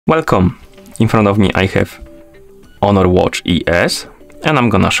Welcome! In front of me I have Honor Watch ES, and I'm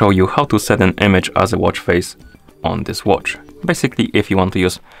gonna show you how to set an image as a watch face on this watch. Basically, if you want to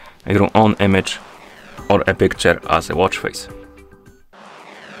use your own image or a picture as a watch face.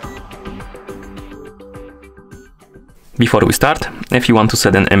 Before we start, if you want to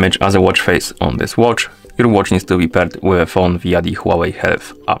set an image as a watch face on this watch, your watch needs to be paired with a phone via the Huawei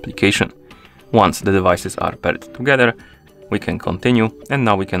Health application. Once the devices are paired together, we can continue, and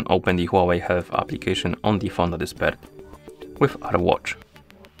now we can open the Huawei Health application on the phone that is paired with our watch.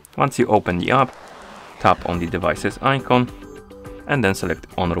 Once you open the app, tap on the devices icon and then select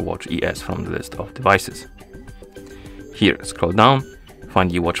Honor Watch ES from the list of devices. Here, scroll down, find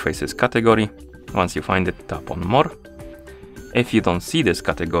the watch faces category. Once you find it, tap on More. If you don't see this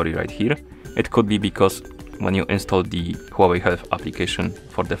category right here, it could be because when you install the Huawei Health application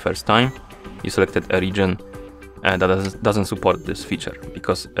for the first time, you selected a region that doesn't support this feature,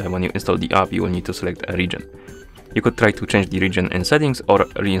 because when you install the app, you will need to select a region. You could try to change the region in settings or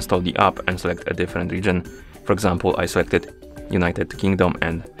reinstall the app and select a different region. For example, I selected United Kingdom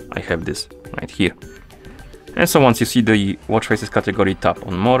and I have this right here. And so once you see the watch faces category, tap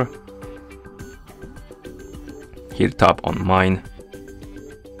on More. Here tap on Mine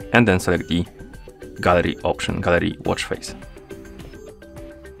and then select the Gallery option, Gallery watch face.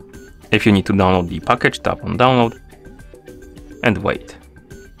 If you need to download the package, tap on Download and wait.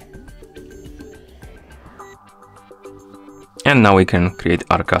 And now we can create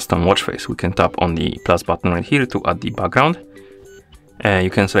our custom watch face. We can tap on the plus button right here to add the background. You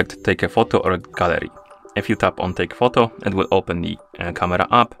can select Take a Photo or a Gallery. If you tap on Take Photo, it will open the camera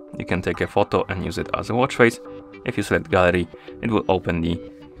app. You can take a photo and use it as a watch face. If you select Gallery, it will open the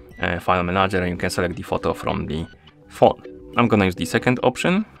file manager and you can select the photo from the phone. I'm gonna use the second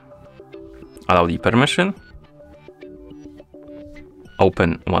option. Allow the permission,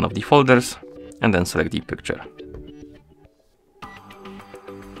 open one of the folders and then select the picture.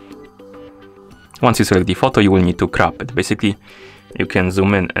 Once you select the photo, you will need to crop it. Basically, you can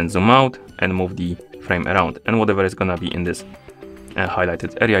zoom in and zoom out and move the frame around, and whatever is gonna be in this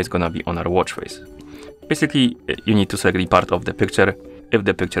highlighted area is gonna be on our watch face. Basically, you need to select the part of the picture if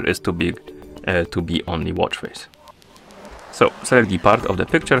the picture is too big to be on the watch face. So select the part of the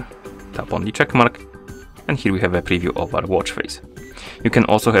picture, tap on the check mark, and here we have a preview of our watch face. You can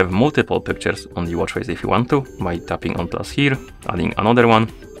also have multiple pictures on the watch face if you want to, by tapping on plus here, adding another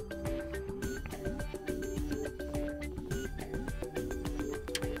one.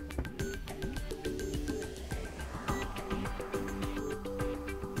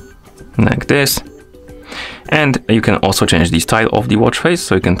 Like this. And you can also change the style of the watch face,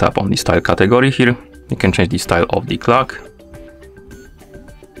 so you can tap on the style category here. You can change the style of the clock.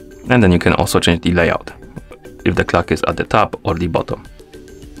 And then you can also change the layout, if the clock is at the top or the bottom.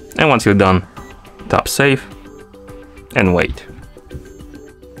 And once you're done, tap Save and wait.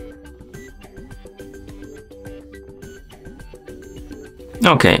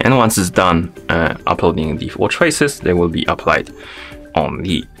 Okay, and once it's done uploading the watch faces, they will be applied on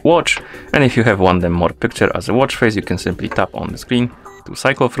the watch. And if you have one more picture as a watch face, you can simply tap on the screen to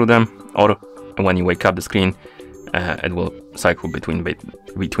cycle through them, or when you wake up the screen, it will cycle between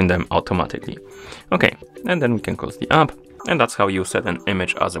them automatically. Okay, and then we can close the app, and that's how you set an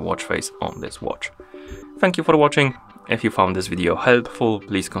image as a watch face on this watch. Thank you for watching. If you found this video helpful,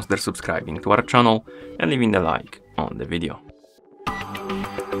 please consider subscribing to our channel and leaving a like on the video.